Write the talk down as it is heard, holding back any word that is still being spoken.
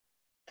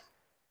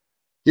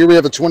Here we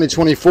have a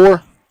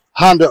 2024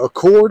 Honda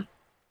Accord.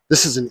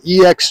 This is an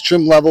EX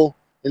trim level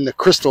in the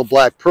crystal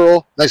black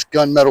pearl. Nice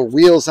gunmetal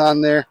wheels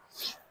on there.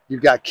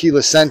 You've got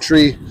keyless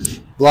entry,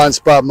 blind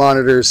spot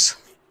monitors.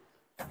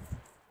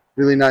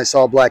 Really nice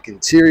all black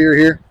interior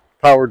here.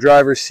 Power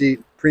driver's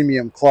seat,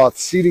 premium cloth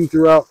seating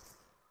throughout.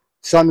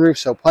 Sunroof,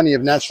 so plenty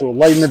of natural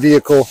light in the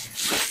vehicle.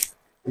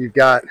 You've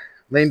got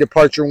lane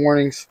departure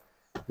warnings.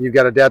 You've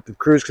got adaptive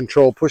cruise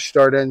control, push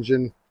start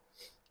engine,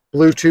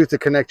 Bluetooth to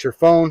connect your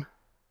phone,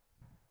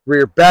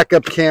 rear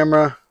backup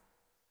camera.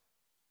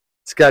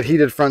 It's got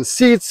heated front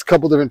seats, a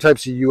couple different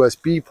types of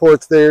USB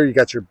ports there. You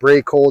got your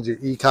brake hold, your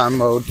econ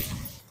mode.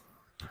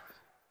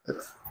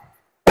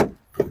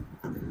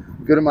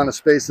 Good amount of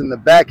space in the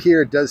back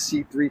here. It does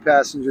seat 3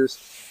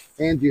 passengers,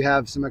 and you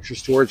have some extra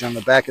storage on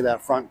the back of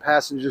that front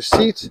passenger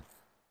seat.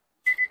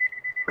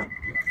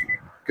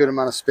 Good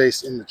amount of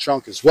space in the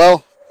trunk as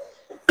well.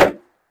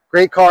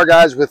 Great car,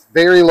 guys, with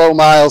very low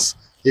miles.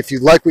 If you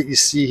like what you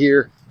see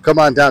here, come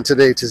on down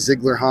today to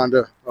Zeigler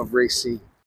Honda of Racine.